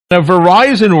A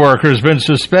Verizon worker has been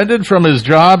suspended from his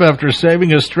job after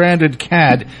saving a stranded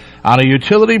cat on a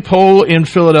utility pole in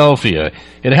Philadelphia.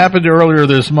 It happened earlier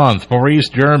this month. Maurice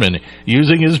German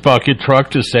using his bucket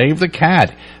truck to save the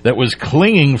cat that was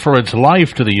clinging for its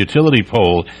life to the utility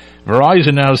pole.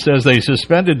 Verizon now says they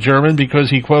suspended German because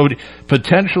he, quote,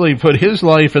 potentially put his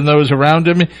life and those around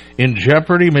him in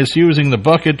jeopardy misusing the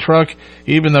bucket truck.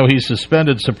 Even though he's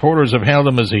suspended, supporters have hailed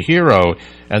him as a hero,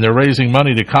 and they're raising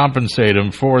money to compensate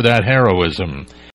him for that heroism.